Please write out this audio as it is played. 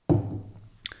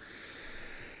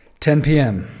10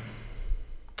 p.m.,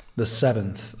 the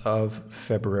 7th of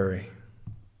February.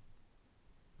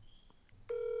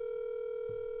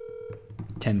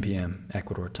 10 p.m.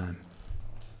 Ecuador time.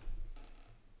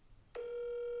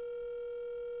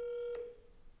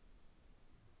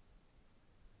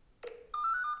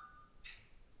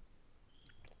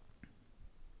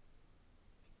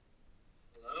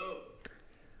 Hello.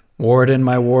 Warden,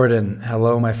 my warden.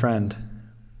 Hello, my friend.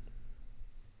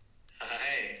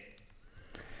 Hi.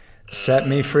 Set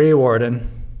me free, warden.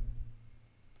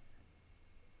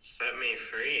 Set me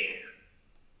free.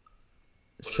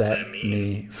 What does Set that mean?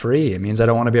 me free. It means I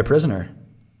don't want to be a prisoner.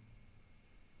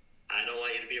 I don't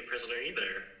want you to be a prisoner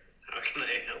either. How can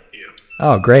I help you?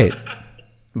 Oh, great.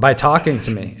 By talking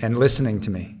to me and listening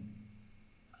to me.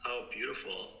 Oh,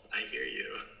 beautiful. I hear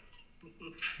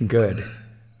you. Good.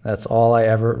 That's all I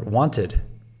ever wanted.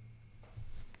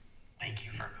 Thank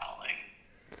you for calling.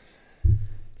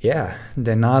 Yeah,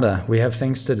 de nada. We have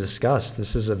things to discuss.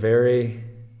 This is a very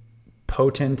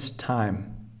potent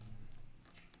time.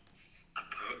 A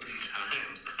potent time.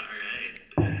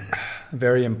 All right. A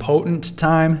very impotent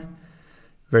time.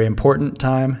 Very important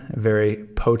time. A very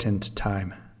potent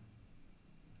time.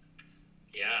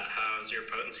 Yeah, how's your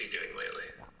potency doing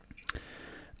lately?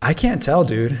 I can't tell,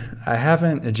 dude. I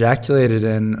haven't ejaculated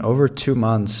in over 2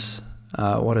 months.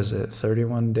 What is it?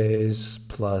 31 days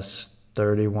plus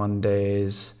 31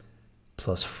 days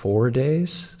plus 4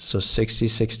 days? So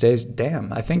 66 days.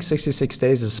 Damn, I think 66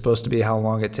 days is supposed to be how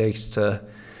long it takes to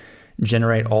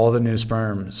generate all the new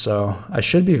sperm. So I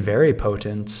should be very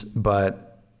potent,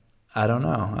 but I don't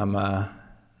know.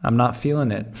 I'm not feeling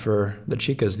it for the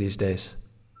chicas these days.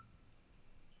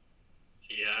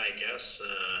 Yeah, I guess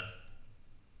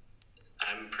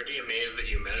I'm pretty amazed that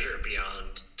you measure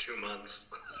beyond 2 months.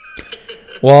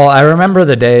 Well, I remember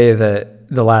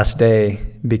the last day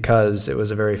because it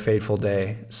was a very fateful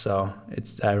day. So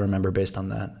I remember based on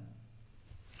that.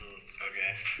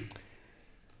 Okay.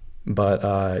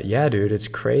 But yeah, dude, it's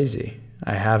crazy.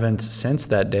 Since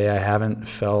that day, I haven't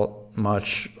felt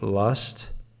much lust.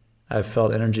 I've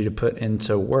felt energy to put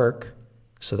into work.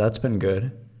 So that's been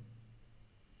good.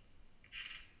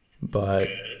 But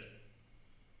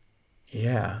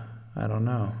yeah, I don't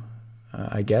know.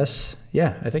 I guess,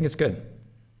 yeah, I think it's good.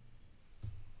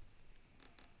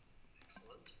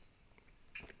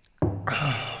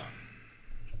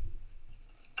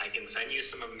 I can send you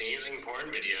some amazing porn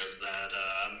videos that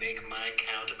make my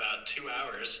count about 2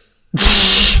 hours.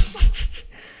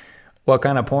 What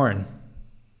kind of porn?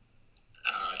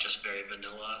 Just very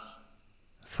vanilla.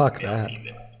 Fuck Male, that.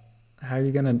 female. How are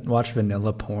you going to watch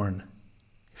vanilla porn?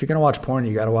 If you're going to watch porn,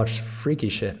 you got to watch freaky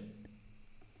shit.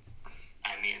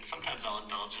 I mean, sometimes I'll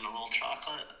indulge in a little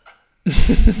chocolate.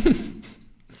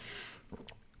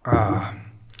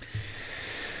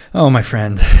 Oh, my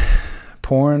friend.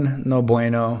 Porn, no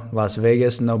bueno. Las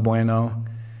Vegas, no bueno.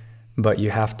 But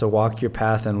you have to walk your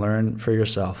path and learn for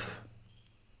yourself.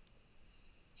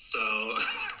 So,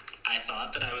 I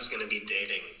thought that I was going to be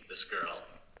dating this girl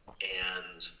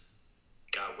and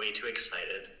got way too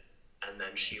excited, and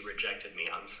then she rejected me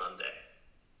on Sunday.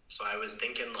 So I was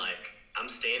thinking, like, I'm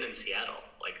staying in Seattle.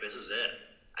 Like, this is it.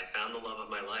 I found the love of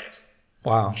my life.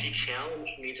 Wow. She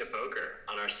challenged me to poker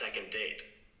on our second date.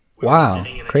 We were Wow.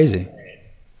 sitting in a Crazy. cafe,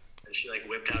 and she, like,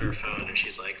 whipped out her phone, and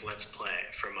she's like, let's play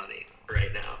for money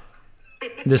right now.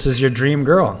 This is your dream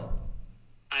girl.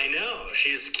 I know.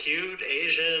 She's cute,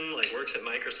 Asian, like, works at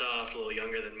Microsoft, a little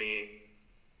younger than me.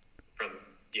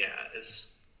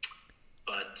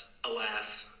 But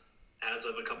alas, as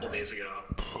of a couple days ago,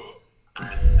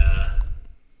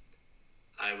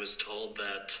 I was told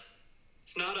that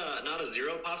it's not a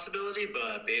zero possibility,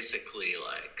 but basically,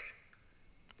 like,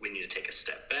 we need to take a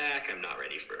step back. I'm not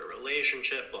ready for a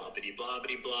relationship, blah, bitty, blah,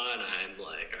 bitty, blah. And I'm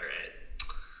like, all right,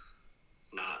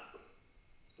 it's not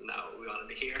what we wanted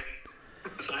to hear.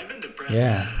 So I've been depressed,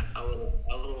 Yeah. a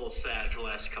little sad for the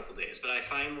last couple days. But I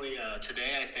finally,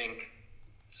 today, I think,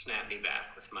 snapped me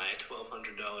back with my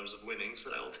 $1,200 of winnings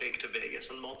that I will take to Vegas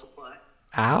and multiply.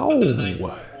 Ow. But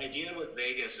the idea with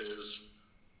Vegas is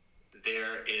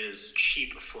there is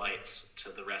cheap flights to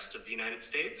the rest of the United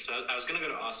States. So I was going to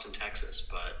go to Austin, Texas,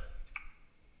 but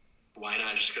why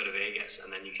not just go to Vegas,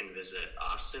 and then you can visit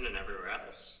Austin and everywhere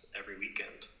else every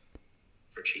weekend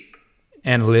for cheap.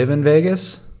 And live in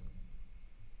Vegas?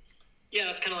 Yeah,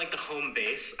 that's kind of like the home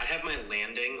base. I have my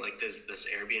landing, like this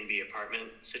Airbnb apartment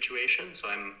situation, so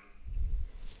I'm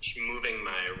just moving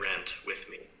my rent with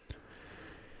me.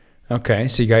 Okay,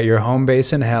 so you got your home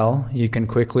base in hell. You can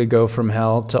quickly go from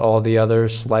hell to all the other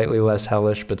slightly less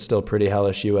hellish but still pretty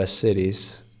hellish U.S.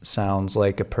 cities. Sounds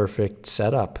like a perfect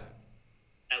setup.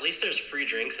 At least there's free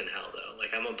drinks in hell, though.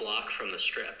 Like, I'm a block from the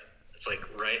Strip. It's like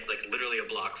literally a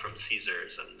block from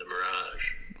Caesars and the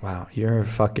Mirage. Wow, you're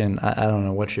fucking, I don't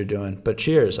know what you're doing. But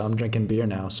cheers. I'm drinking beer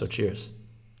now, so cheers.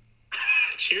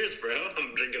 Cheers, bro.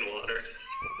 I'm drinking water.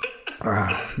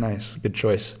 Nice. Good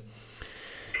choice.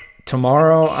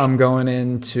 Tomorrow, I'm going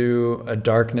into a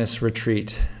darkness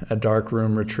retreat, a dark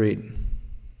room retreat.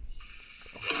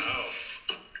 Wow.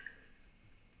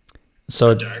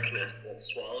 So Darkness will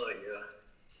swallow you.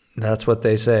 that's what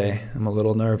they say. I'm a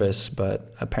little nervous,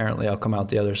 but apparently I'll come out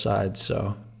the other side.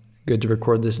 So good to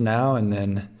record this now and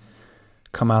then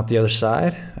come out the other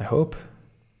side, I hope.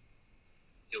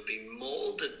 You'll be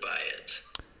molded by it.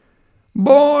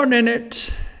 Born in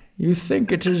it. You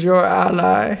think it is your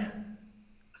ally.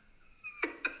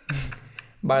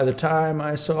 By the time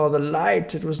I saw the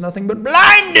light, it was nothing but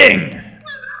blinding.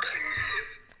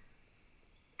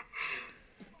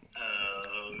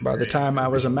 By the time I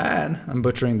was a man, I'm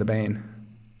butchering the Bane.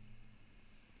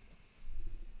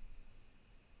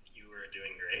 You were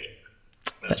doing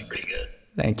great. That's pretty good.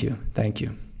 Thank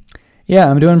you. Yeah,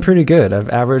 I'm doing pretty good. I've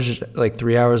averaged like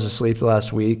 3 hours of sleep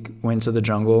last week. Went to the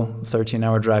jungle,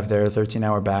 13-hour drive there,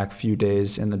 13-hour back, few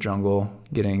days in the jungle,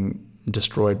 getting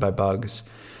destroyed by bugs,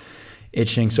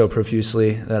 itching so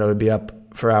profusely that I would be up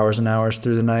for hours and hours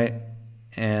through the night,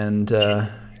 and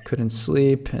couldn't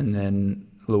sleep. And then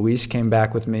Luis came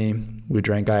back with me. We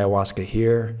drank ayahuasca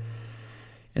here.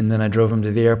 And then I drove him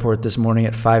to the airport this morning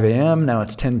at 5 a.m. Now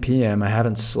it's 10 p.m. I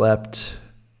haven't slept.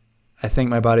 I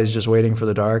think my body's just waiting for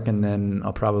the dark, and then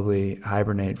I'll probably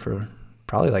hibernate for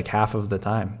probably like half of the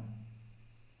time,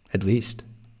 at least.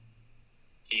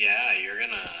 Yeah, you're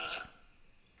gonna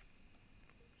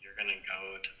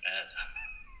go to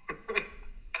bed.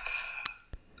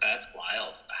 That's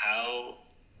wild. How,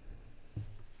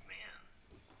 man,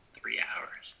 3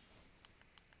 hours.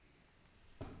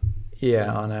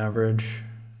 Yeah, on average.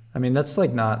 I mean, that's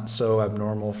like not so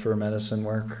abnormal for medicine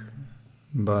work,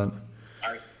 but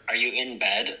Are you in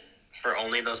bed for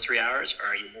only those 3 hours, or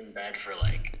are you in bed for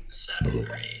like 7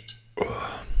 or 8?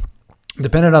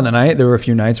 depended on the night. There were a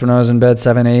few nights when I was in bed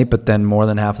 7, 8, but then more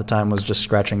than half the time was just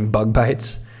scratching bug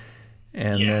bites.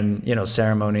 And then,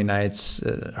 ceremony nights,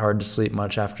 hard to sleep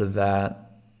much after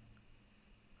that.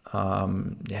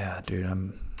 Yeah, dude,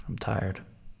 I'm tired.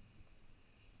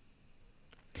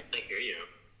 I hear you.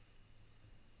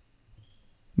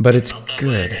 But it's Felt that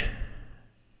good. way.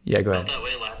 Yeah, go Felt ahead. that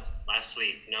way last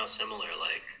week. No, similar.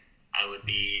 Like, I would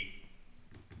be.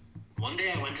 One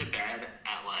day I went to bed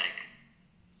at like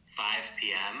 5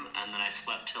 p.m. and then I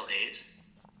slept till 8.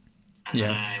 And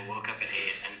then I woke up at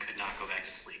 8 and could not go back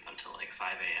to sleep until like 5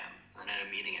 a.m. And then I had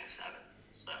a meeting at 7.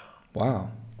 So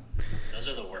Wow. those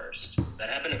are the worst. That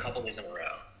happened a couple days in a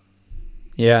row.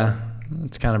 Yeah,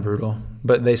 it's kind of brutal.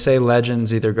 But they say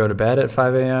legends either go to bed at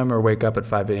 5 a.m. or wake up at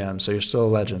 5 a.m., so you're still a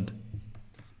legend.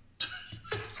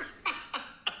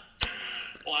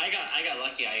 Well, I got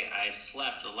lucky. I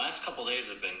slept. The last couple days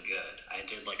have been good. I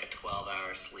did like a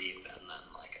 12-hour sleep and then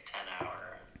like a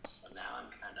 10-hour. So now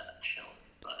I'm kind of chilling.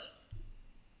 But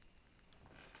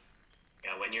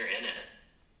yeah, when you're in it,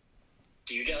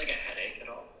 do you get like a headache at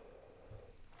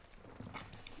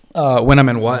all? When I'm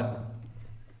in what?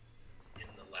 In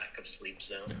the lack of sleep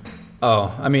zone?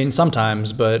 Oh, I mean,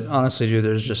 sometimes, but honestly, dude,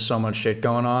 there's just so much shit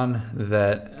going on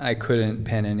that I couldn't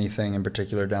pin anything in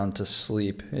particular down to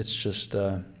sleep. It's just,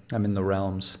 I'm in the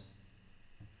realms.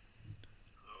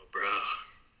 Oh, bro.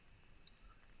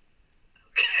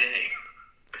 Okay.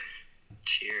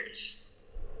 Cheers.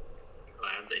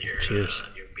 Glad that you're Cheers.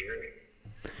 you're beering.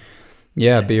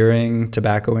 Yeah, beering,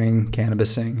 tobaccoing,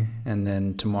 cannabising, and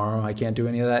then tomorrow I can't do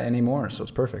any of that anymore, so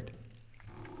it's perfect.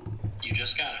 You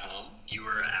just got home. You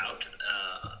were out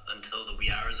until the wee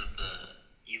hours of the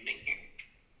evening here.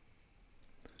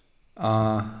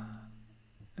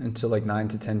 Until like 9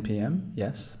 to 10 p.m.,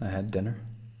 yes, I had dinner.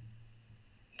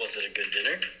 Was it a good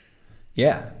dinner?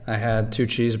 Yeah, I had 2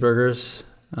 cheeseburgers.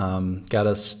 Got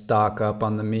to stock up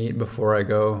on the meat before I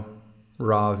go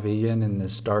raw vegan in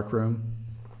this dark room.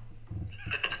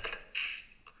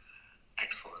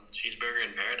 Excellent. Cheeseburger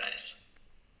in paradise.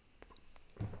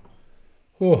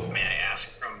 Oh, May I ask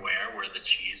from where were the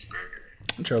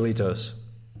cheeseburger? Charlitos.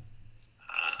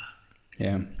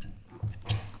 Yeah.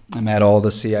 I met all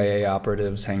the CIA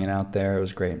operatives hanging out there. It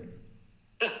was great.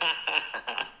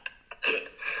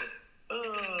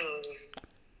 Oh,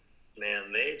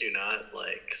 man, they do not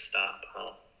like stop,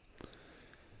 huh?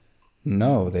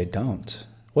 No, they don't.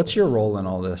 What's your role in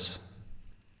all this?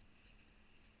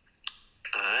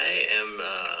 I am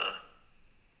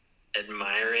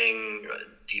admiring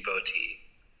devotee.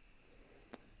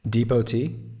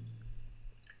 Devotee?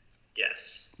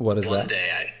 Yes. What is One that? day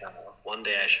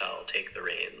one day I shall take the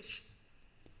reins.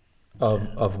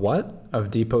 Of what? Of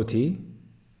devotee?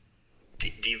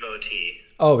 Devotee.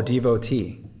 Oh,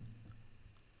 devotee.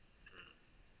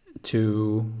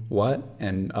 To what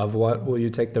and of what will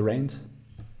you take the reins?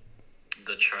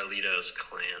 The Charlitos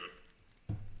clan.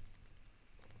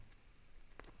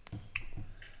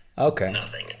 Okay.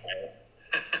 Nothing.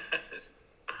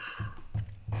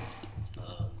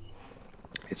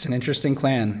 It's an interesting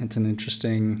clan. It's an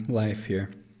interesting life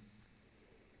here.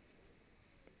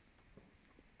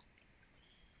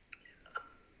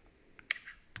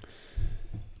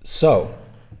 So,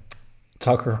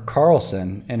 Tucker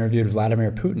Carlson interviewed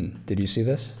Vladimir Putin. Did you see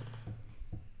this?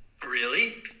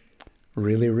 Really?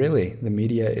 Really, really. The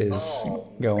media is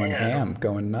going man. ham,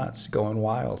 going nuts, going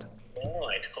wild. Oh,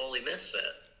 I totally missed it.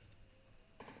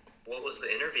 What was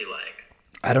the interview like?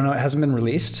 I don't know. It hasn't been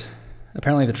released.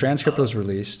 Apparently the transcript was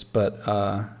released, but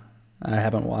I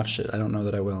haven't watched it. I don't know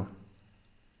that I will.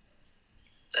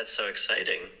 That's so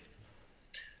exciting.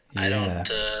 Yeah. I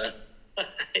don't.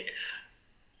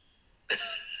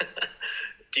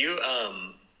 Do you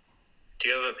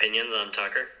have opinions on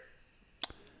Tucker?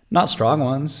 Not strong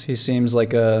ones. He seems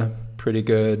like a pretty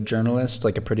good journalist,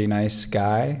 like a pretty nice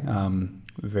guy.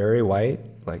 Very white,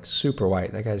 like super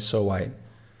white. That guy's so white.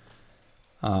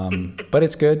 But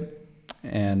it's good.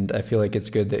 And I feel like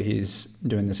it's good that he's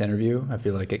doing this interview. I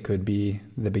feel like it could be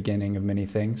the beginning of many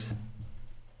things.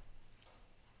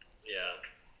 Yeah.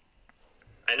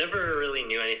 I never really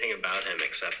knew anything about him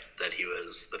except that he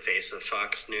was the face of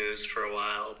Fox News for a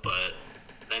while, but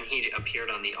then he appeared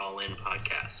on the All In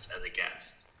podcast as a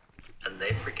guest, and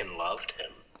they freaking loved him.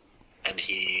 And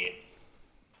he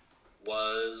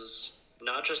was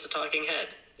not just a talking head.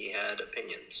 He had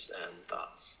opinions and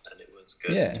thoughts, and it was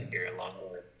good to hear a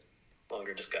longer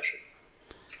discussion.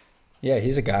 Yeah,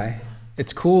 he's a guy.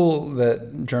 It's cool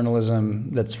that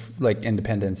journalism that's like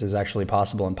independence is actually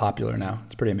possible and popular now.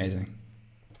 It's pretty amazing.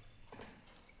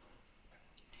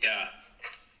 Yeah.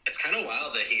 It's kind of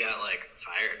wild that he got like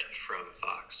fired from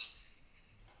Fox.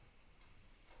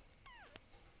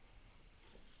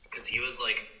 Because he was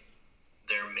like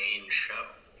their main show.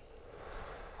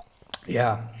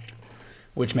 Yeah,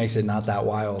 which makes it not that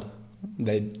wild.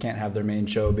 They can't have their main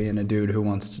show being a dude who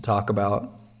wants to talk about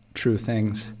true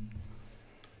things.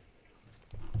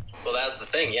 Well, that's the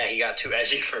thing. Yeah, he got too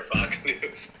edgy for Fox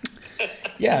News.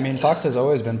 Yeah, I mean, Fox has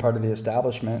always been part of the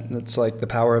establishment. It's like the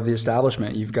power of the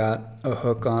establishment. You've got a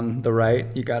hook on the right,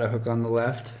 you got a hook on the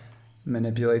left.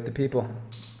 Manipulate the people.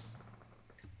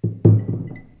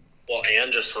 Well,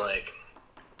 and just like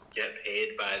get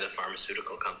paid by the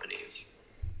pharmaceutical companies.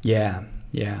 Yeah,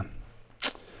 yeah.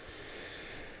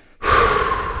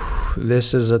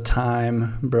 This is a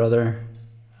time, brother.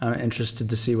 I'm interested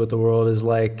to see what the world is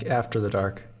like after the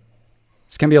dark.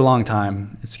 It's going to be a long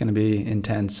time. It's going to be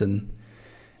intense and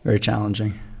very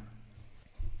challenging.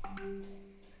 Yeah,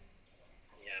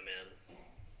 man.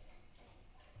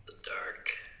 The dark.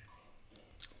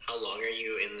 How long are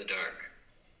you in the dark?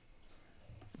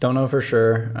 Don't know for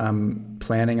sure. I'm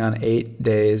planning on 8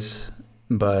 days,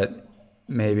 but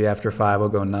maybe after 5 I'll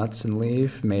go nuts and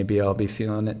leave. Maybe I'll be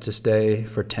feeling it to stay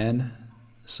for 10.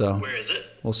 So Where is it?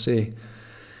 We'll see.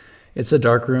 It's a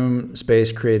darkroom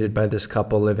space created by this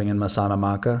couple living in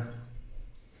Masanamaka.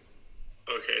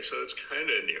 Okay, so it's kind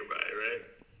of nearby, right?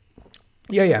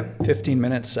 Yeah. 15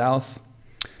 minutes south.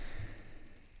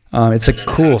 It's a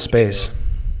cool space.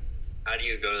 How do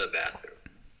you go to the bathroom?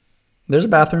 There's a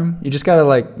bathroom. You just gotta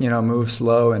move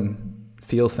slow and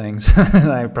feel things.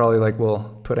 I probably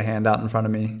will put a hand out in front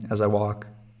of me as I walk.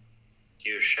 Do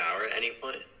you shower at any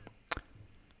point?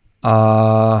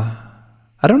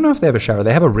 I don't know if they have a shower.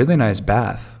 They have a really nice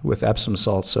bath with Epsom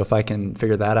salts, so if I can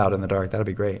figure that out in the dark, that'd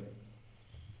be great.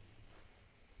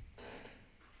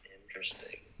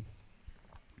 Interesting.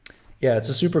 Yeah, it's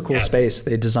a super cool space.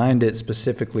 They designed it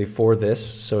specifically for this,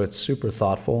 so it's super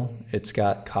thoughtful. It's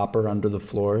got copper under the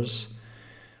floors,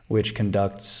 which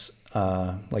conducts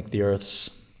the Earth's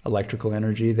electrical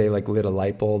energy. They lit a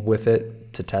light bulb with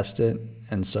it to test it,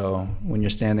 and so when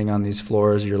you're standing on these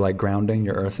floors, you're grounding,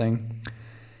 you're earthing.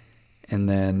 And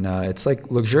then it's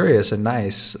luxurious and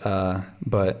nice,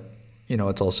 but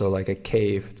it's also like a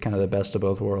cave. It's kind of the best of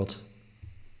both worlds.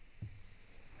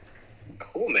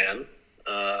 Cool, man.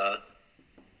 Yeah,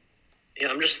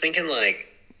 I'm just thinking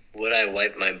would I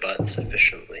wipe my butt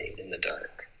sufficiently in the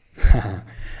dark?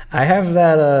 I have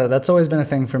that. That's always been a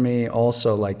thing for me.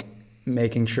 Also,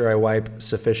 making sure I wipe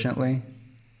sufficiently,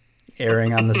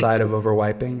 erring on the side of over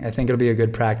wiping. I think it'll be a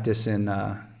good practice in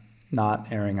not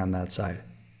erring on that side.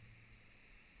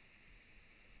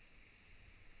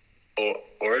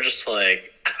 Or just I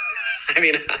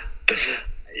mean, I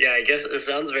Yeah, I guess it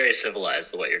sounds very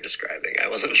civilized the way you're describing. I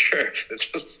wasn't sure if it's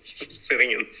just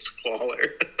sitting in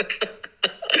squalor.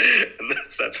 And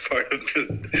that's part of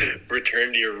the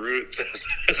return to your roots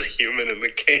as a human in the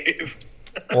cave.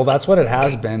 Well, that's what it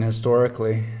has been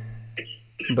historically.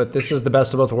 But this is the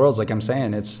best of both worlds, like I'm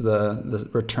saying. It's the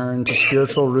return to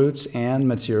spiritual roots and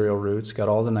material roots. Got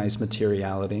all the nice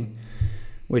materiality,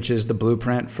 which is the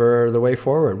blueprint for the way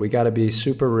forward. We got to be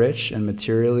super rich and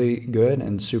materially good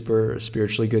and super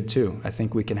spiritually good too. I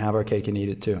think we can have our cake and eat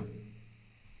it too.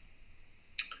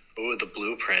 Ooh, the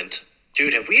blueprint.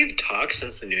 Dude, have we talked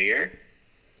since the new year?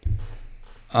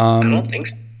 I don't think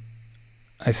so.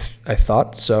 I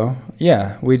thought so.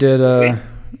 Yeah, we did a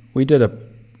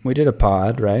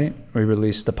pod, right? We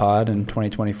released the pod in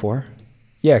 2024.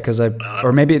 Yeah, because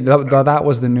or maybe that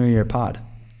was the New Year pod.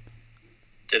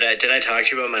 Did I talk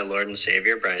to you about my Lord and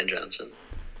Savior, Brian Johnson?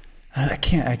 I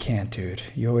can't, dude.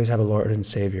 You always have a Lord and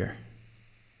Savior.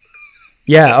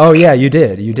 Yeah. Oh, yeah. You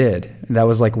did. That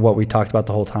was like what we talked about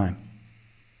the whole time.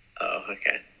 Oh,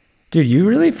 okay. Dude, you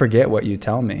really forget what you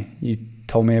tell me. You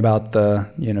told me about the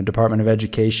Department of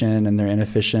Education and their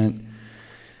inefficient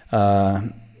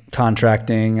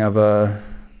contracting of a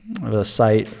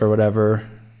site or whatever,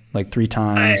 like 3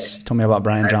 times. You told me about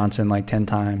Brian Johnson like 10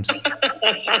 times.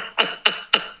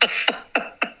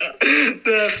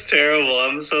 That's terrible.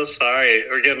 I'm so sorry.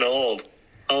 We're getting old.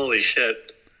 Holy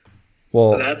shit.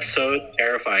 Well, that's so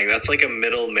terrifying. That's like a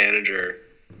middle manager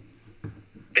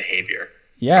behavior.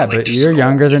 Yeah, like, but you're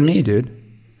younger than me, dude.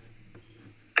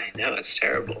 I know, it's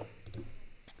terrible.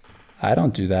 I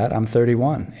don't do that. I'm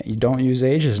 31. You don't use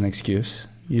age as an excuse.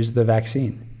 Use the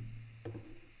vaccine.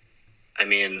 I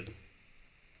mean...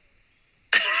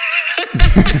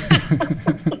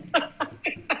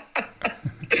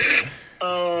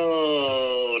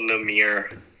 Oh,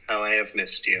 Namir, how I have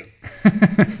missed you.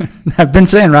 I've been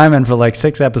saying Ryman for like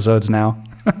 6 episodes now.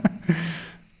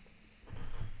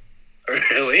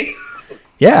 Really?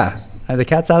 Yeah. The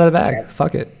cat's out of the bag.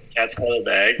 Fuck it. Cat's out of the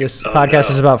bag? This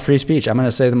podcast is about free speech. I'm going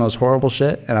to say the most horrible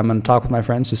shit, and I'm going to talk with my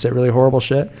friends who say really horrible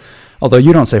shit. Although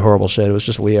you don't say horrible shit. It was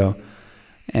just Leo.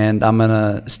 And I'm going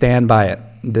to stand by it.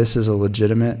 This is a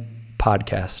legitimate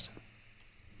podcast.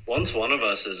 Once one of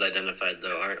us is identified,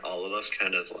 though, aren't all of us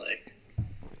kind of like...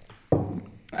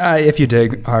 If you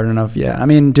dig hard enough, yeah. I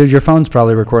mean, dude, your phone's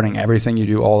probably recording everything you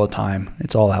do all the time.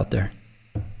 It's all out there.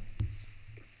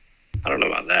 I don't know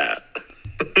about that.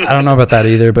 I don't know about that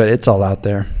either, but it's all out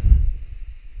there.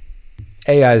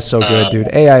 AI is so good, dude.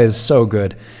 AI is so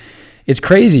good. It's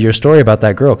crazy, your story about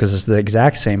that girl, because it's the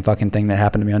exact same fucking thing that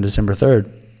happened to me on December 3rd.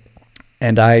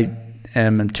 And I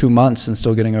am in 2 months and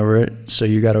still getting over it, so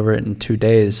you got over it in 2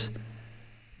 days.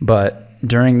 But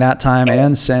during that time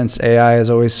and since, AI is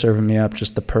always serving me up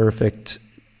just the perfect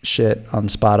shit on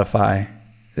Spotify.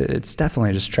 It's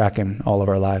definitely just tracking all of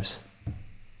our lives.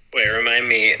 Wait, remind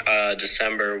me,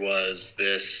 December was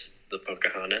this the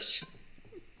Pocahontas?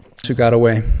 Who got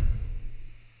away.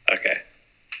 Okay.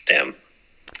 Damn.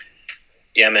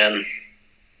 Yeah, man.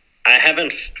 I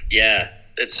haven't,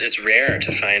 it's rare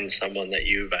to find someone that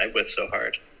you vibe with so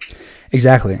hard.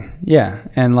 Exactly. Yeah.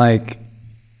 And like,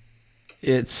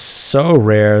 it's so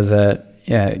rare that,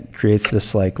 it creates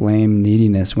this like lame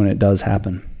neediness when it does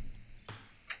happen.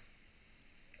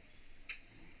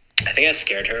 I think I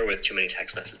scared her with too many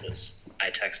text messages. I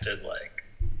texted like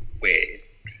way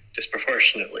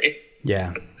disproportionately.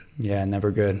 Yeah,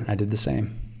 never good. I did the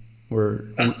same. We're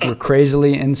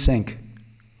crazily in sync.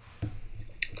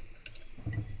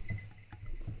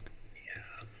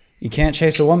 You can't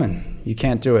chase a woman. You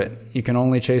can't do it. You can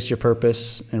only chase your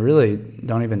purpose, and really you're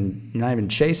not even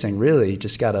chasing, really. You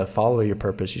just got to follow your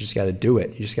purpose. You just got to do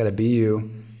it. You just got to be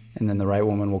you, and then the right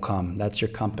woman will come. That's your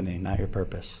company, not your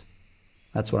purpose.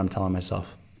 That's what I'm telling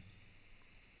myself.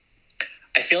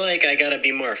 I feel like I gotta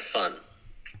be more fun.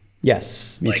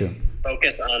 Yes, me too.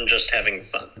 Focus on just having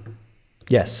fun.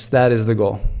 Yes, that is the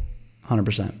goal.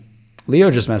 100%.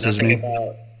 Leo just messaged me.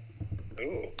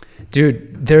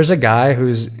 Dude, there's a guy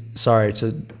who's, sorry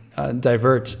to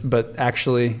divert, but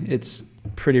actually it's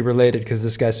pretty related because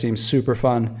this guy seems super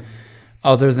fun.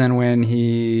 Other than when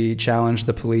he challenged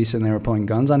the police and they were pulling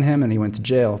guns on him and he went to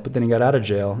jail, but then he got out of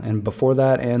jail. And before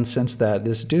that and since that,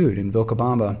 this dude in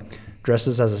Vilcabamba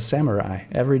dresses as a samurai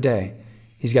every day.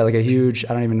 He's got like a huge,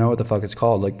 I don't even know what the fuck it's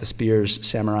called, like the spears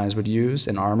samurais would use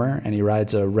in armor, and he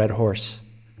rides a red horse.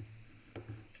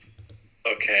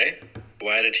 Okay.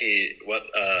 Why did he, what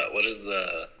is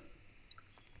the,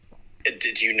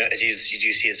 did you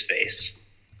see his face?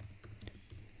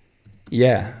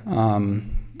 Yeah.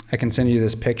 I can send you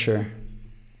this picture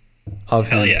of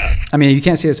him. Hell yeah. I mean, you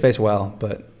can't see his face well,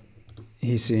 but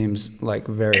he seems like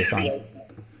very fun.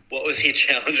 What was he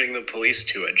challenging the police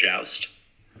to? A joust?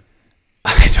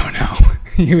 I don't know.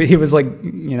 He was like,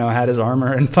 had his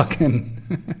armor and fucking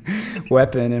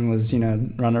weapon and was,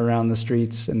 running around the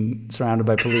streets and surrounded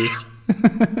by police.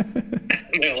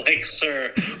 They're like,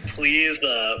 sir, please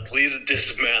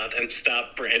dismount and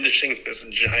stop brandishing this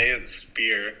giant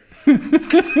spear.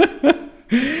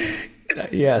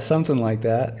 Yeah, something like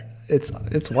that.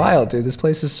 It's wild, dude. This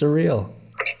place is surreal.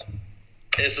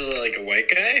 This is like a white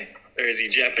guy? Or is he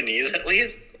Japanese at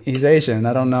least? He's Asian.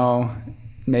 I don't know.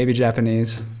 Maybe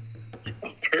Japanese.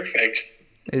 Oh, perfect.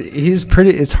 He's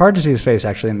pretty. It's hard to see his face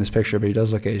actually in this picture, but he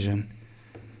does look Asian.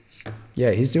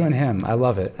 Yeah, he's doing him. I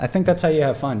love it. I think that's how you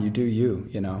have fun. You do you,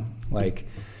 like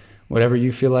whatever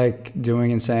you feel like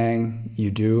doing and saying,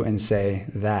 you do and say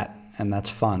that, and that's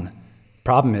fun.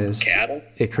 Problem is,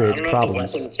 it creates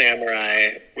problems. The weapon samurai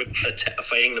with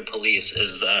fighting the police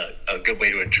is a good way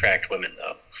to attract women,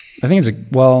 though. I think it's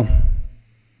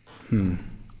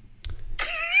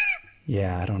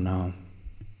yeah, I don't know.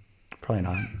 Probably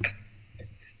not.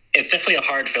 It's definitely a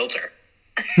hard filter.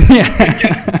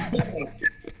 Yeah.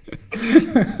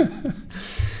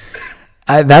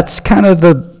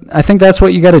 I think that's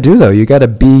what you got to do, though. You got to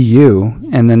be you,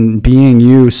 and then being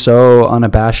you so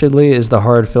unabashedly is the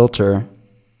hard filter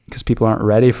because people aren't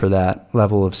ready for that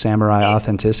level of samurai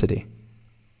authenticity.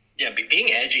 Yeah,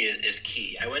 being edgy is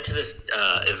key. I went to this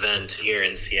event here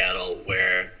in Seattle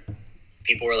where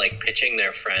people were like pitching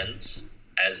their friends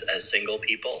as single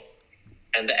people,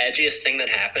 and the edgiest thing that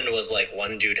happened was like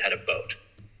one dude had a boat,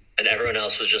 and everyone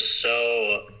else was just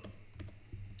so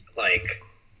like,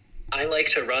 I like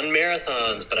to run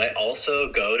marathons, but I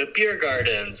also go to beer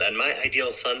gardens, and my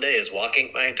ideal Sunday is walking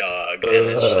my dog. And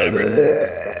it's just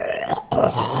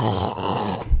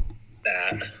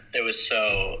that. It was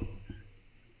so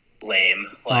lame.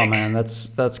 Oh man,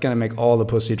 that's gonna make all the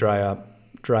pussy dry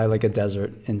like a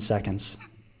desert in seconds.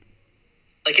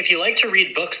 Like, if you like to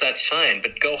read books, that's fine,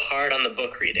 but go hard on the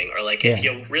book reading. Or like, if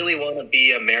you really want to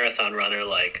be a marathon runner,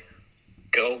 like,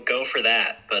 go for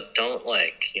that, but don't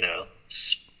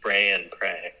spray and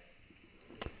pray.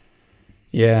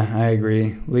 Yeah, I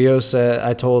agree.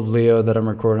 I told Leo that I'm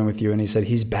recording with you, and he said,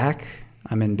 he's back.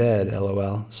 I'm in bed,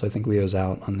 LOL. So I think Leo's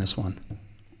out on this one.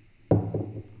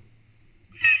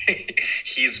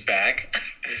 He's back?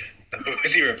 Who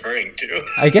is he referring to?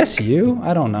 I guess you?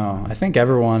 I don't know. I think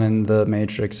everyone in the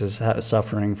Matrix is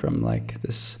suffering from like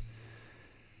this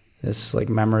like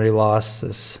memory loss,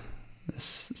 this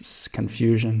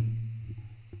confusion.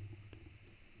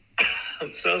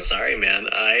 I'm so sorry, man.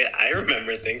 I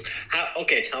remember things.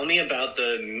 Okay, tell me about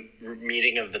the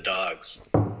meeting of the dogs.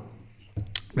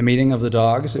 The meeting of the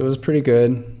dogs, it was pretty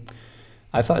good.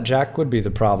 I thought Jack would be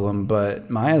the problem, but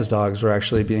Maya's dogs were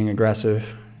actually being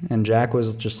aggressive, and Jack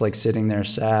was just like sitting there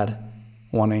sad,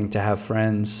 wanting to have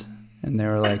friends, and they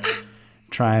were like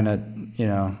trying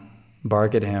to,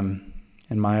 bark at him,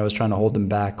 and Maya was trying to hold them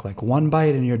back, like, one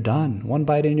bite and you're done. One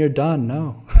bite and you're done.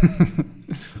 No.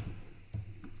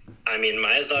 I mean,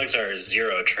 Maya's dogs are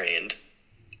 0 trained.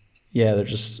 Yeah, they're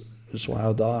just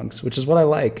wild dogs, which is what I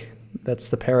like. That's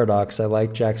the paradox. I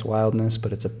like Jack's wildness,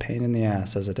 but it's a pain in the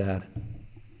ass as a dad.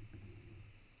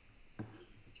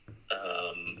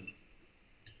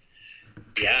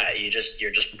 Yeah,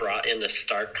 you're just brought into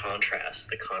stark contrast,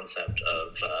 the concept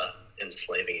of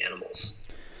enslaving animals.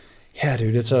 Yeah,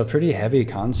 dude, it's a pretty heavy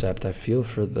concept. I feel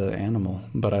for the animal,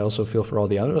 but I also feel for all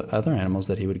the other animals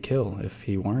that he would kill if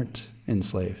he weren't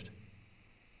enslaved.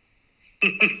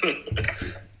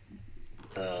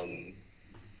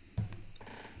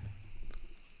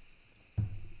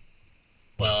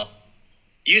 Well,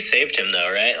 you saved him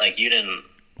though, right? Like, you didn't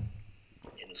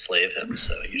enslave him,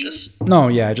 so you just... No,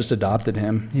 yeah, I just adopted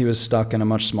him. He was stuck in a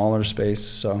much smaller space,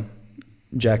 so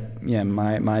Jack, yeah,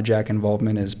 my Jack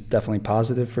involvement is definitely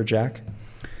positive for Jack.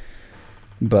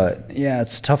 But yeah,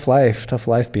 it's tough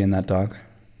life being that dog.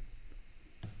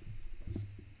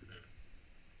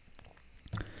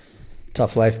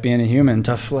 Tough life being a human,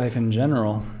 tough life in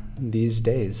general these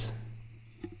days.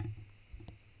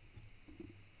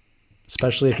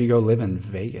 Especially if you go live in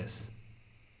Vegas.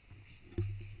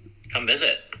 Come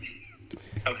visit.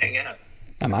 Come hang out.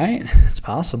 I might. It's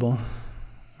possible.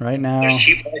 Right now. There's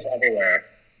cheap flights everywhere.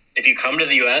 If you come to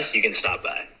the U.S., you can stop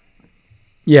by.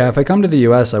 Yeah, if I come to the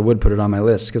U.S., I would put it on my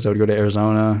list because I would go to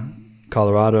Arizona,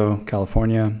 Colorado,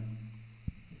 California,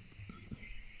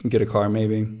 get a car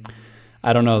maybe.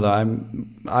 I don't know though.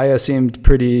 Aya seemed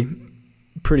pretty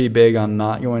big on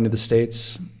not going to the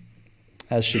States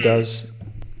as she does.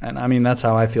 And I mean, that's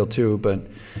how I feel too, but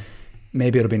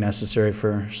maybe it'll be necessary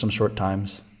for some short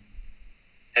times.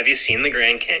 Have you seen the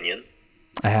Grand Canyon?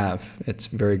 I have. It's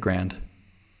very grand.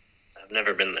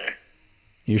 never been there.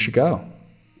 You should go.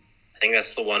 I think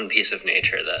that's the one piece of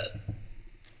nature that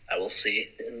I will see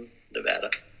in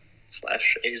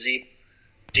Nevada/AZ.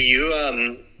 Do you,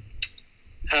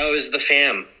 how is the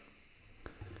fam?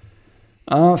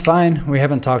 Fine. We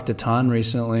haven't talked a ton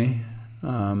recently.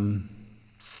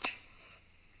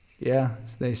 Yeah,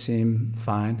 they seem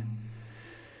fine.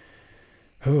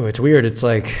 Oh, it's weird. It's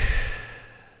like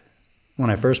when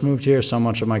I first moved here, so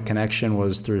much of my connection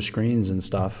was through screens and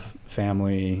stuff,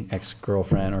 family,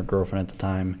 ex-girlfriend or girlfriend at the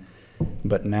time.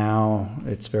 But now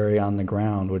it's very on the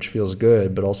ground, which feels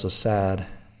good, but also sad.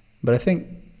 But I think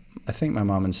my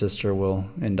mom and sister will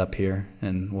end up here,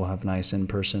 and we'll have nice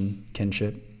in-person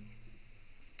kinship.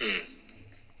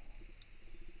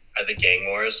 Are the gang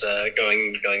wars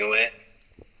going away?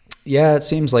 Yeah, it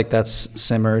seems like that's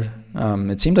simmered.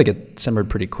 It seemed like it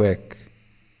simmered pretty quick.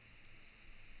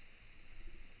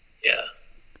 Yeah.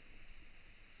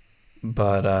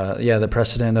 But yeah, the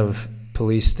precedent of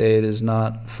police state is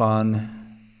not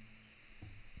fun.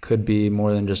 Could be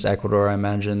more than just Ecuador, I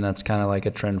imagine. That's kind of like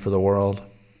a trend for the world.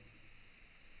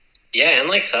 Yeah, and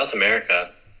like South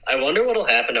America. I wonder what'll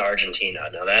happen to Argentina.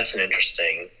 Now that's an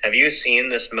interesting. Have you seen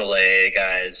this Malay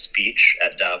guy's speech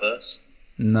at Davos?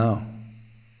 No.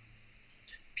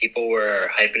 People were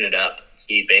hyping it up.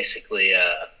 He basically,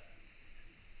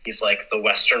 he's like, the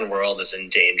Western world is in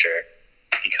danger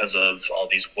because of all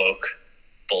these woke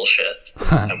bullshit,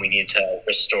 and we need to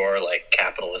restore like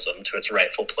capitalism to its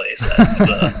rightful place as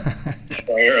the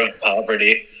destroyer of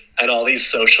poverty. And all these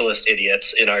socialist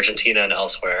idiots in Argentina and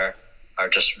elsewhere are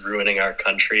just ruining our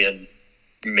country and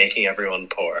making everyone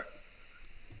poor.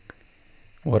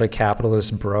 What a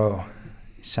capitalist bro.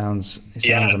 He sounds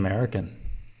American.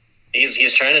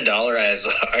 He's trying to dollarize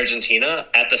Argentina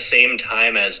at the same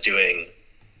time as doing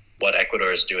what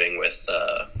Ecuador is doing with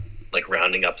like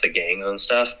rounding up the gangs and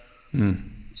stuff.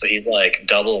 So he's like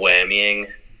double whammying.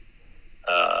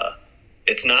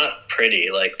 It's not pretty,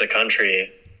 like the country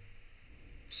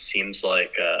seems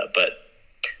like, but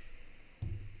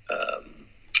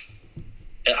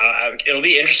it'll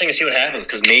be interesting to see what happens,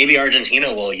 because maybe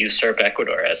Argentina will usurp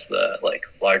Ecuador as the like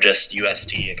largest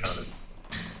USD economy.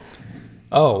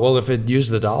 Oh, well, if it used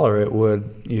the dollar, it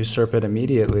would usurp it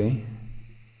immediately.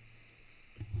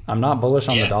 I'm not bullish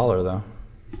on the dollar, though.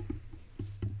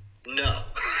 No.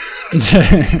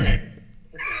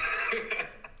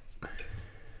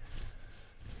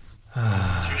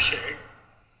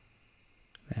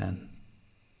 Man.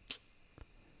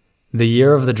 The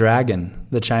year of the dragon.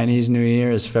 The Chinese New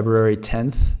Year is February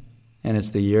 10th, and it's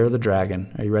the year of the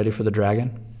dragon. Are you ready for the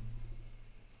dragon?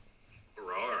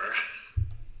 Roar.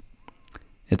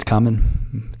 It's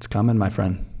coming. It's coming, my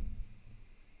friend.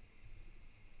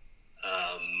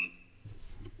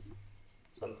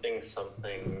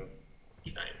 Something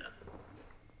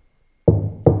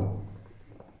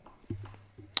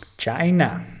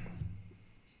China.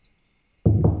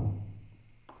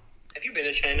 Have you been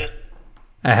to China?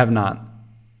 I have not.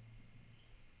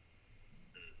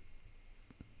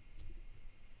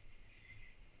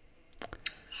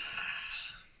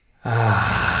 How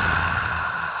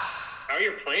are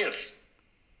your plants?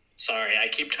 Sorry, I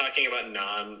keep talking about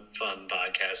non-fun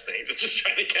podcast things. I'm just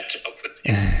trying to catch up with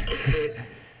you.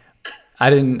 I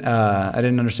didn't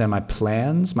understand my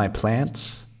plans, my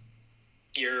plants.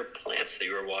 Your plants that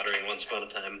you were watering once upon a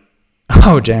time.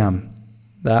 Oh, damn.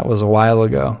 That was a while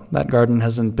ago. That garden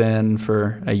hasn't been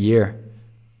for a year.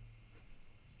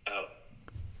 Oh.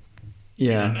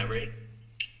 Yeah. Memory?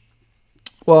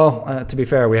 Well, to be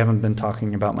fair, we haven't been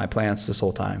talking about my plants this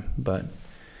whole time, but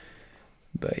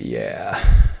yeah.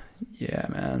 Yeah,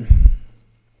 man.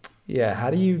 Yeah, how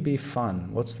do you be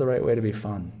fun? What's the right way to be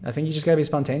fun? I think you just gotta be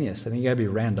spontaneous. I think you gotta be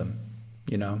random.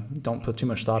 You know, don't put too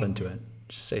much thought into it.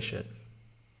 Just say shit.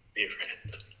 Be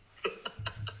random.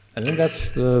 I think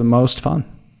that's the most fun.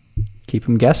 Keep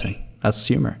them guessing. That's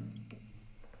humor.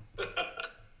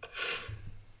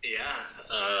 Yeah.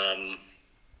 Ow.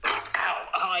 Oh,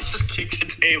 I just kicked a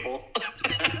table.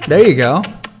 There you go.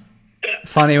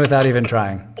 Funny without even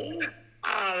trying.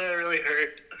 That really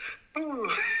hurt.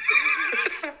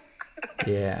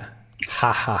 Yeah.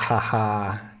 Ha ha ha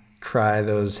ha. Cry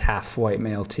those half white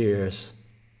male tears.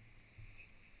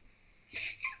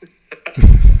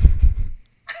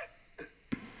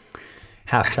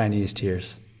 Half Chinese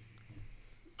tears.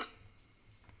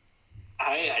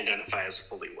 I identify as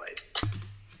fully white.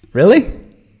 Really?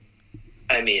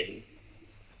 I mean,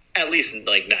 at least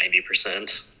like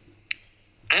 90%.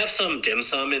 I have some dim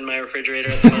sum in my refrigerator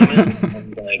at the moment,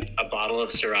 and like a bottle of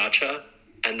sriracha,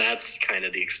 and that's kind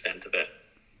of the extent of it.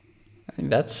 I think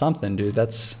that's something, dude.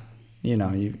 That's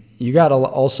you got to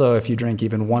also, if you drink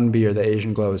even one beer, the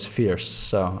Asian glow is fierce.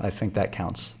 So I think that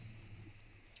counts.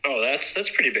 Oh, that's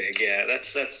pretty big. Yeah,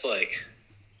 that's like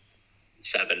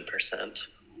 7%.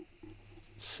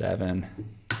 7.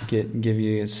 Give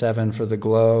you 7 for the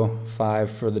glow, 5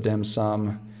 for the dim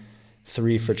sum,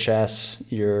 3 for chess.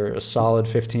 You're a solid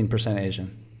 15%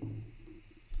 Asian.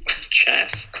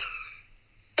 Chess.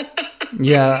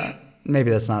 Yeah,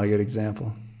 maybe that's not a good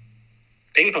example.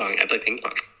 Ping pong. I play ping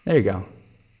pong. There you go.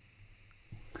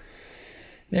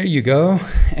 There you go.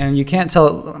 And you can't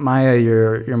tell Maya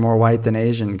you're more white than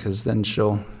Asian, because then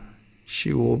she'll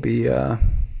feel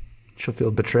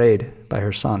betrayed by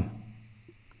her son.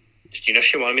 Did you know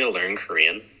she wanted me to learn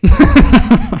Korean?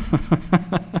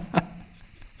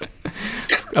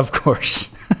 Of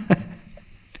course.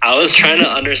 I was trying to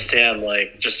understand,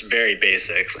 like, just very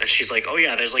basics. And she's like, oh,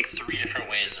 yeah, there's, like, 3 different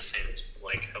ways to say this,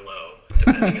 like, hello,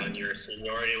 depending on your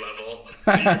seniority level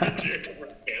to your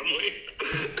different family.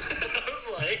 I was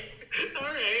like, all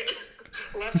right,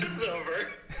 lesson's over.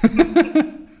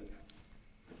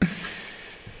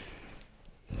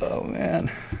 Oh,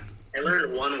 man. I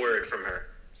learned one word from her,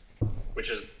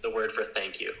 which is the word for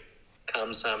thank you.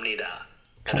 Kamsamnida.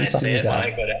 And I say it when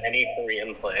I go to any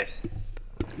Korean place.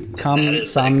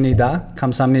 Kamsamnida.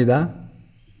 Kamsamnida.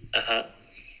 Uh-huh.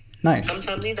 Nice.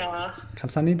 Kamsamnida.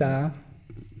 Kamsamnida.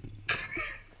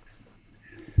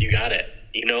 You got it.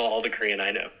 You know all the Korean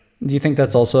I know. Do you think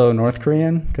that's also North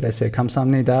Korean? Could I say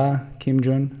Kamsamnida, Kim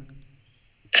Jun?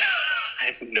 I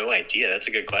have no idea. That's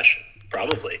a good question.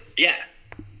 Probably. Yeah.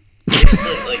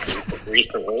 Like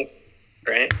recently,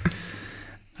 right?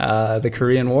 The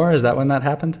Korean War, is that when that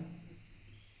happened?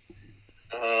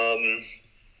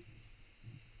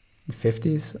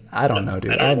 50s? I don't know,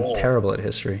 dude. I'm terrible at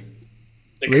history.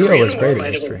 Leo was great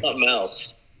at history. It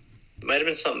might have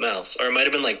been something else. Or it might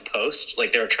have been like post,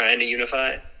 like they were trying to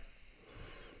unify.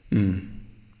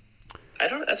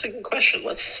 That's a good question.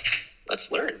 Let's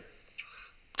learn.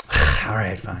 All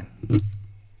right, fine. This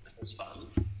is fun.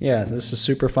 Yeah, this is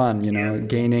super fun,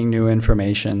 gaining new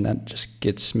information. That just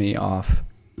gets me off.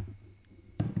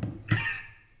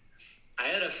 I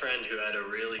had a friend who had a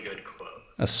really good quote.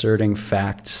 Asserting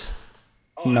facts.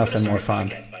 Nothing more fun.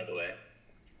 Podcast, by the way.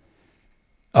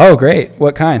 Oh, great.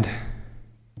 What kind?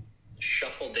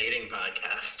 Shuffle dating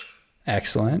podcast.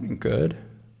 Excellent. Good.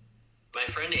 My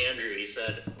friend Andrew, he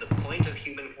said, the point of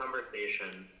human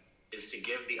conversation is to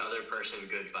give the other person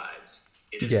good vibes.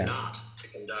 It is not to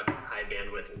conduct high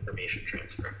bandwidth information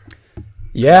transfer.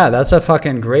 Yeah, that's a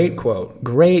fucking great quote.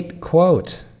 Great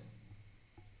quote.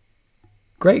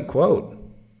 Great quote.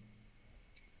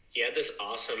 He had this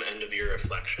awesome end of year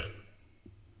reflection.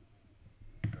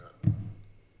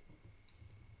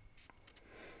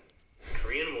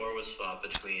 Korean War was fought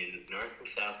between North and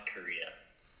South Korea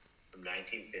from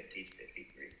 1950 to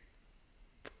 53.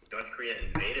 North Korea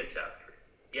invaded South Korea.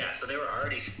 Yeah, so they were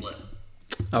already split.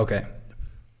 Okay.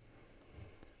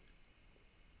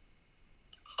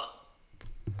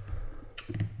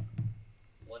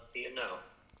 What do you know?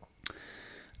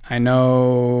 I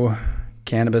know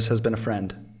cannabis has been a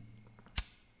friend.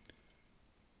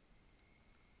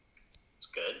 It's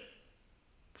good.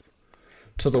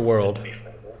 To the world.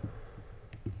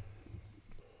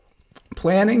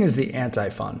 Planning is the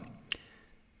anti-fun.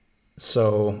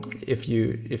 So if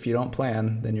you don't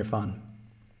plan, then you're fun.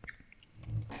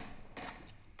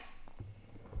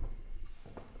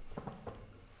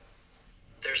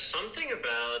 There's something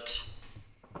about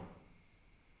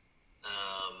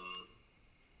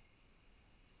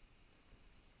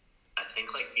I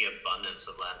think like the abundance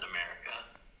of Latin America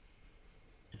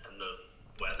and the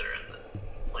weather and the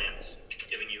plants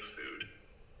giving you food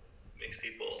makes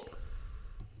people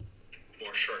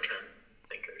more short-term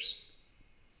thinkers.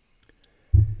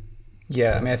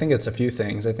 Yeah, I mean, I think it's a few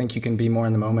things. I think you can be more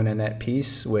in the moment and at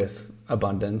peace with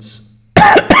abundance.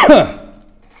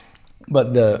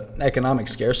 But the economic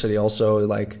scarcity also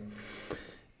like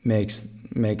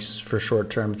makes for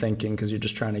short-term thinking, because you're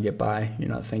just trying to get by. You're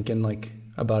not thinking like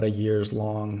about a year's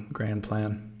long grand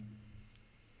plan.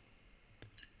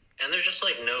 And there's just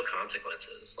like no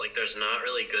consequences. Like there's not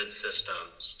really good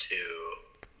systems to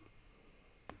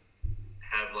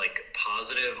have like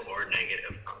positive or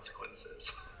negative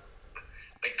consequences.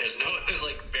 Like there's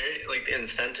like very like the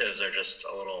incentives are just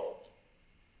a little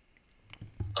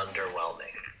underwhelming.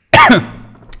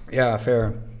 Yeah,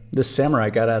 fair. This samurai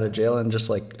got out of jail in just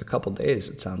like a couple days,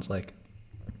 it sounds like.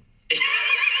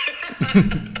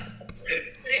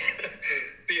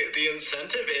 The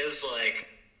incentive is like,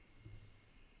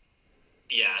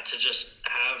 to just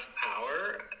have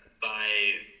power by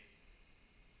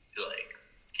like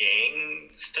gang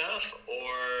stuff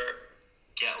or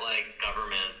get like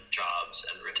government jobs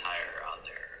and retire on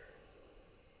their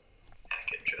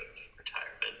package of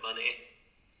retirement money.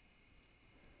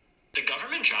 The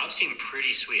government jobs seem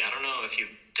pretty sweet. I don't know if you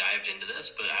dived into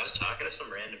this, but I was talking to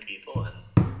some random people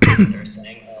and they're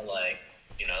saying how like,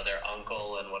 their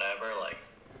uncle and whatever, like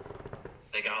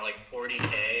they got like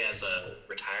 40K as a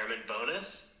retirement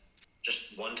bonus,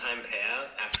 just one-time payout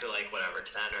after like whatever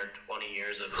 10 or 20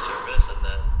 years of service, and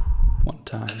then One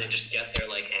time. and they just get their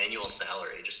like annual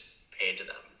salary just paid to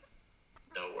them,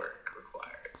 no work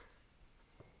required.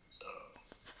 So,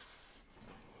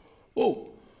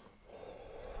 Whoa.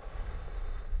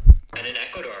 and in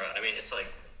Ecuador, I mean, it's like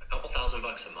a couple $1,000 a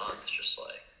month, just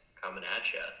like coming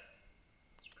at you.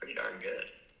 It's pretty darn good.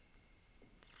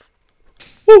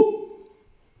 Woo.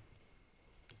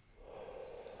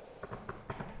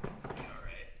 All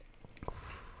right.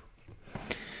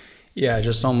 Yeah, I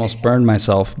just almost burned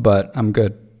myself, but I'm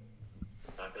good.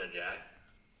 Not gonna jack.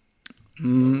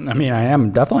 I mean, I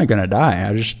am definitely gonna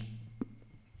die.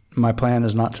 My plan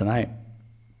is not tonight.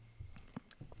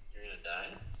 You're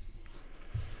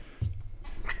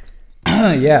gonna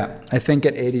die? Yeah, I think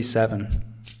at 87.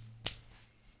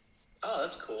 Oh,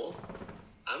 that's cool.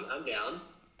 I'm down.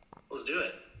 Let's do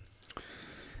it.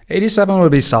 87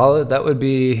 would be solid. That would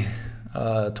be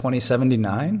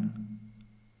 2079.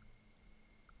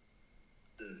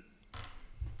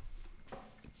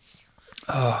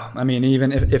 Oh, I mean,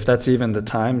 even if that's even the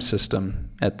time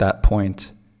system at that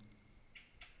point.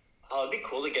 Oh, it'd be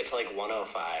cool to get to like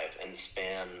 105 and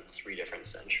span 3 different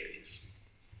centuries.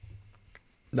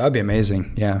 That would be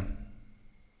amazing, yeah.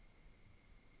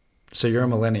 So you're a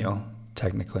millennial,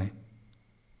 technically.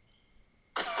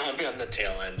 I'm on the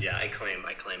tail end. Yeah, I claim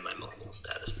my millennial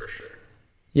status for sure.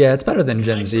 Yeah, it's better than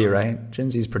Gen Z, right?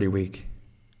 Gen Z is pretty weak.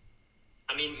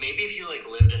 I mean, maybe if you like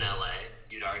lived in LA,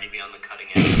 you'd already be on the cutting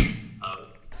edge of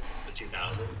the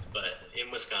 2000s. But in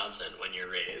Wisconsin, when you're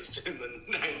raised in the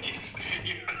 90s,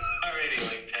 you're already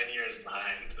like 10 years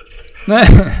behind.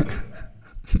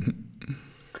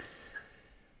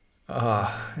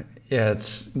 Yeah,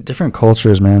 it's different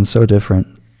cultures, man. So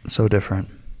different. So different.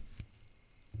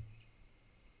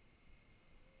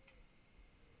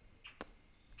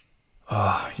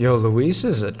 Oh, yo, Luis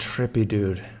is a trippy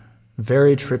dude.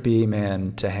 Very trippy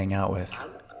man to hang out with.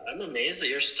 I'm amazed that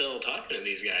you're still talking to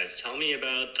these guys. Tell me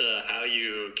about how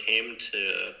you came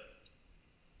to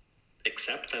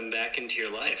accept them back into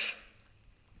your life.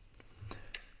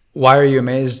 Why are you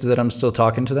amazed that I'm still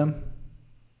talking to them?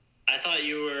 I thought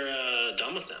you were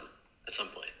done with them at some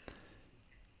point.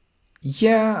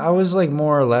 Yeah, I was like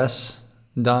more or less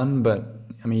done, but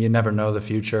I mean, you never know the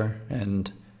future, and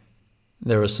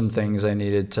there was some things I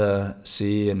needed to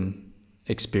see and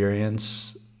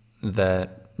experience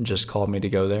that just called me to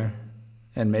go there.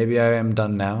 And maybe I am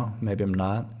done now, maybe I'm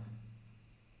not.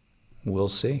 We'll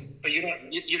see. But you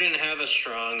didn't have a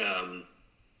strong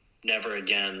never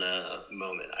again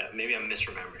moment. Maybe I'm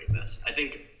misremembering this.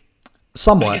 I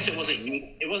Somewhat. guess it wasn't you.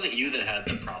 It wasn't you that had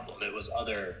the problem. It was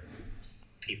other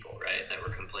people, right, that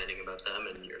were complaining about them,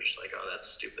 and you're just like, oh, that's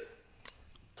stupid.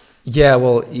 Yeah,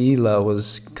 well, Ela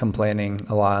was complaining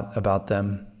a lot about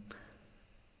them.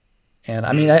 And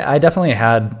I mean, I definitely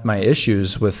had my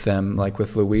issues with them, like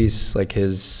with Luis, like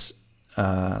his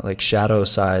like shadow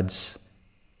sides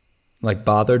like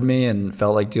bothered me and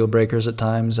felt like deal breakers at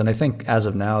times. And I think as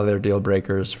of now, they're deal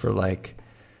breakers for like,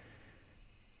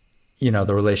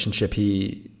 the relationship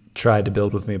he tried to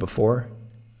build with me before.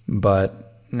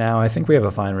 But now I think we have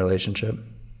a fine relationship.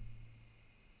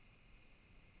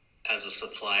 As a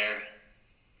supplier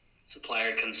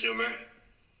consumer.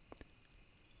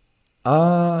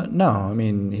 No, I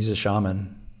mean, he's a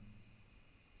shaman.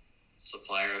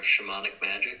 Supplier of shamanic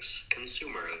magics,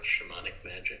 consumer of shamanic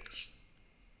magics.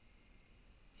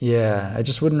 Yeah, I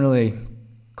just wouldn't really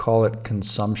call it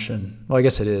consumption. Well, I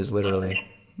guess it is literally,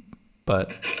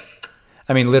 but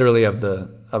I mean literally of the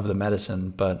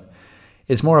medicine. But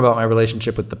it's more about my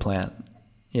relationship with the plant.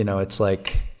 It's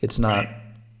like it's not.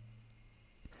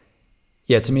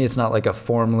 Yeah, to me, it's not like a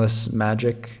formless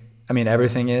magic. I mean,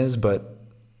 everything is, but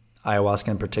ayahuasca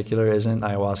in particular isn't.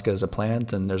 Ayahuasca is a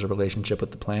plant, and there's a relationship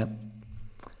with the plant.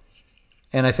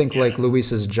 And I think like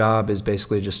Luis's job is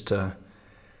basically just to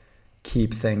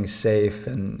keep things safe,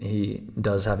 and he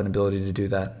does have an ability to do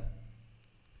that.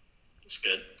 That's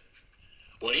good.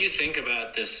 What do you think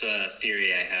about this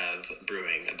theory I have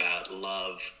brewing about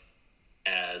love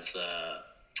as,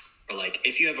 or like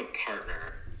if you have a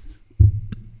partner,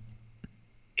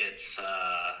 it's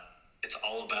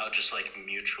all about just like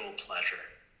mutual pleasure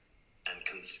and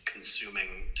consuming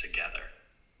together.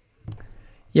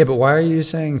 Yeah, but why are you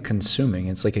saying consuming?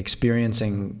 It's like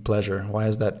experiencing pleasure. Why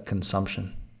is that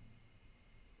consumption?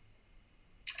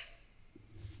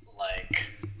 Like,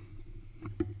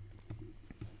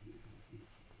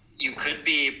 you could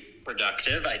be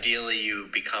productive. Ideally, you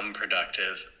become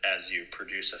productive as you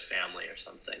produce a family or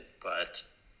something. But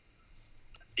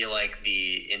I feel like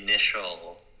the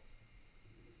initial,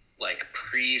 like,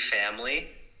 pre-family,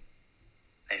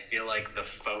 I feel like the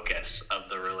focus of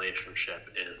the relationship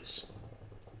is,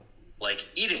 like,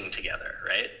 eating together,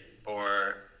 right?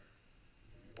 Or,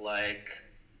 like,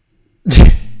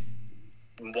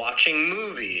 watching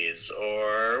movies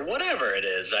or whatever it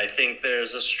is. I think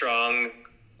there's a strong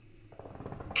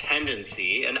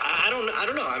tendency, and I don't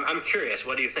know. I'm curious.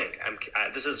 What do you think?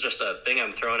 This is just a thing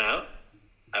I'm throwing out.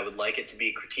 I would like it to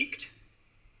be critiqued,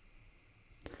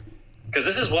 because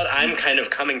this is what I'm kind of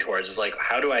coming towards. Is like,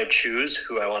 how do I choose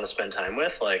who I want to spend time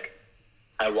with? Like,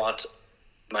 I want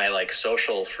my, like,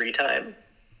 social free time,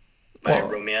 my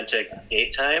romantic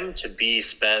date time to be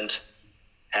spent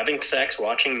having sex,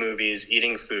 watching movies,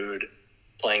 eating food,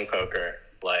 playing poker,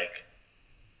 like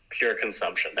pure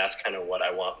consumption. That's kind of what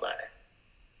I want my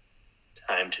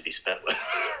time to be spent with,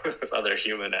 with other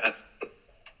human as.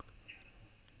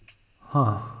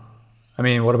 Huh. I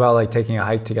mean, what about like taking a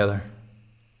hike together?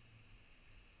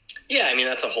 Yeah, I mean,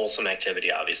 that's a wholesome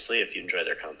activity, obviously, if you enjoy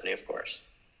their company, of course.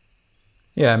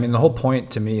 Yeah, I mean, the whole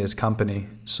point to me is company.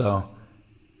 So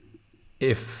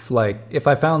if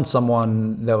I found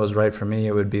someone that was right for me,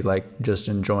 it would be like just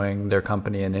enjoying their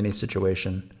company in any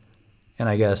situation. And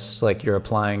I guess like you're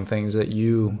applying things that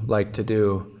you like to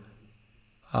do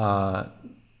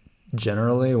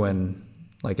generally when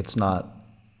like it's not,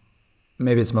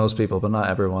 maybe it's most people, but not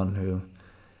everyone who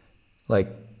like,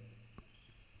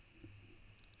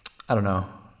 I don't know.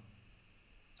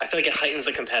 I feel like it heightens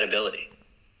the compatibility.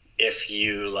 If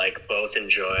you, like, both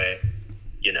enjoy,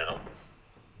 you know,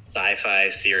 sci-fi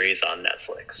series on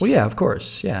Netflix. Well, yeah, of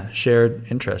course. Yeah, shared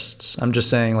interests. I'm just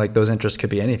saying like those interests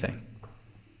could be anything.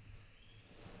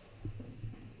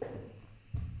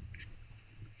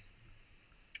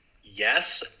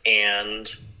 Yes,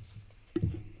 and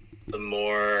the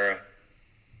more,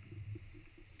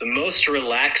 the most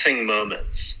relaxing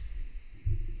moments,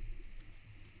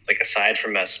 like aside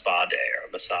from a spa day or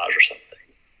a massage or something.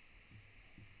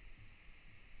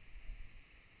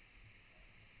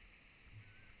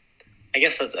 I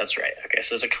guess that's right. Okay,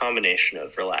 so there's a combination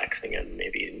of relaxing and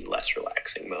maybe less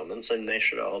relaxing moments, and they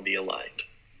should all be aligned.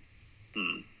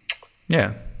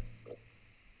 Yeah.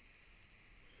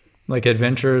 Like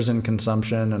adventures and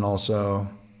consumption and also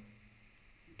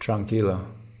tranquilo.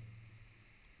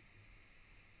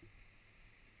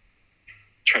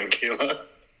 Tranquila.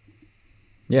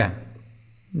 Yeah.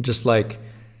 Just like,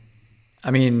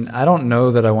 I mean, I don't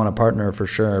know that I want a partner for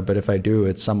sure, but if I do,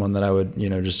 it's someone that I would,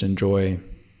 just enjoy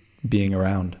being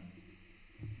around.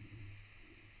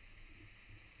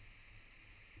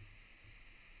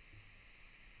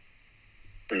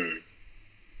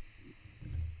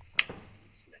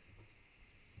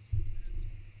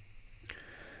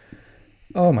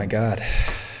 Oh my God.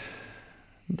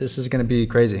 This is going to be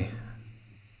crazy.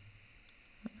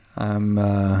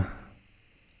 I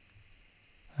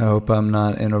hope I'm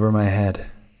not in over my head.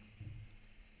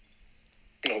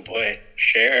 Oh boy,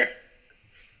 share.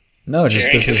 No, just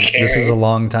Sharing is this is a caring.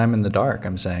 long time in the dark,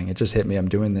 I'm saying. It just hit me. I'm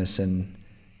doing this in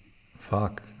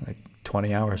like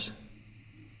 20 hours.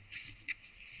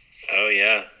 Oh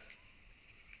yeah.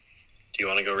 Do you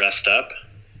want to go rest up?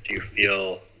 Do you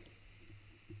feel?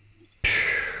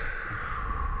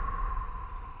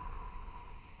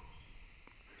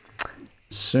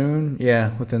 Soon,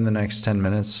 yeah, within the next 10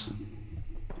 minutes.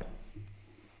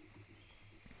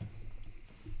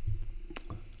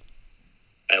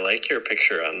 I like your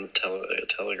picture on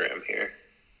Telegram here.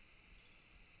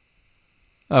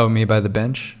 Oh, me by the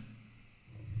bench?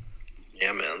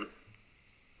 Yeah, man.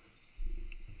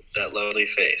 That lovely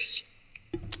face.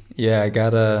 Yeah, I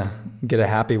gotta get a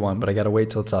happy one, but I gotta wait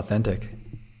till it's authentic.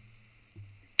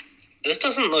 This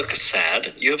doesn't look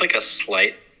sad. You have like a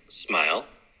slight smile.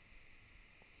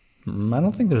 I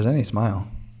don't think there's any smile.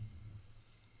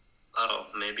 Oh,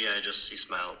 maybe I just see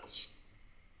smiles.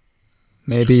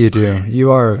 Maybe you do.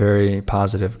 You are a very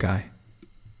positive guy.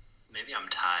 Maybe I'm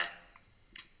Thai.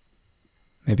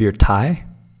 Maybe you're Thai?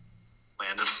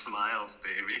 Land of smiles,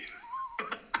 baby.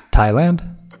 Thailand?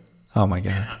 Oh my God.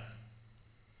 Yeah.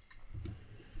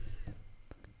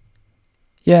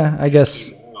 Yeah, I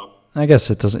guess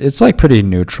it doesn't. It's like pretty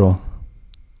neutral.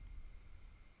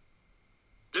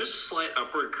 There's a slight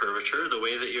upward curvature, the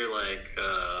way that your, like,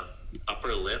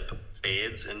 upper lip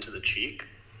fades into the cheek,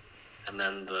 and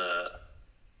then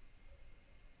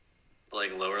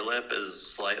like lower lip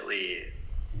is slightly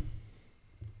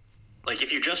like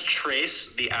if you just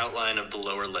trace the outline of the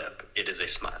lower lip, it is a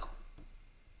smile.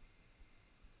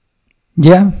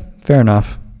 Yeah, fair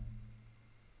enough.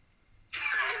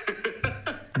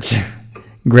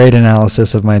 Great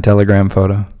analysis of my Telegram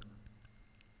photo.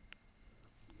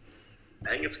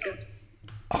 I think it's good.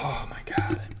 Oh my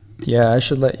God. Yeah, I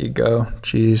should let you go.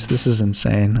 Jeez, this is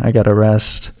insane. I gotta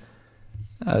rest.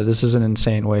 This is an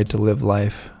insane way to live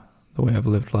life, the way I've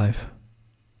lived life.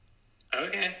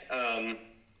 Okay.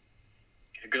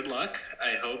 Good luck.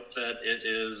 I hope that it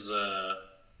is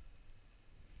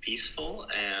peaceful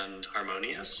and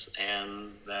harmonious, and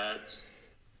that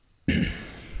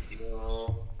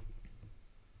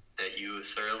you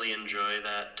thoroughly enjoy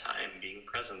that time being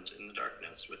present in the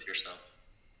darkness with yourself.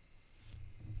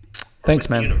 Thanks,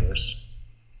 with the man. universe.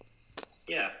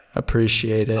 Yeah.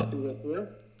 Appreciate it. I'll be with you.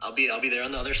 I'll be there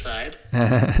on the other side.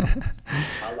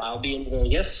 I'll be in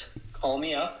Vegas. Call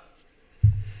me up.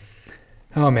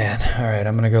 Oh man. All right,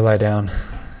 I'm gonna go lie down.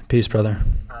 Peace, brother.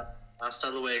 Hasta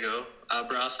luego.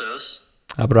 Abrazos.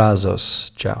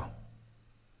 Abrazos. Ciao.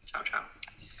 Ciao, ciao.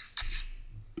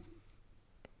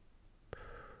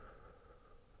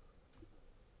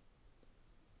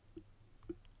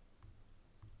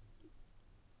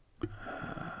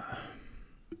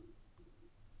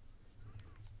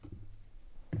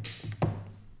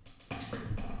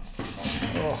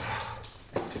 Oh.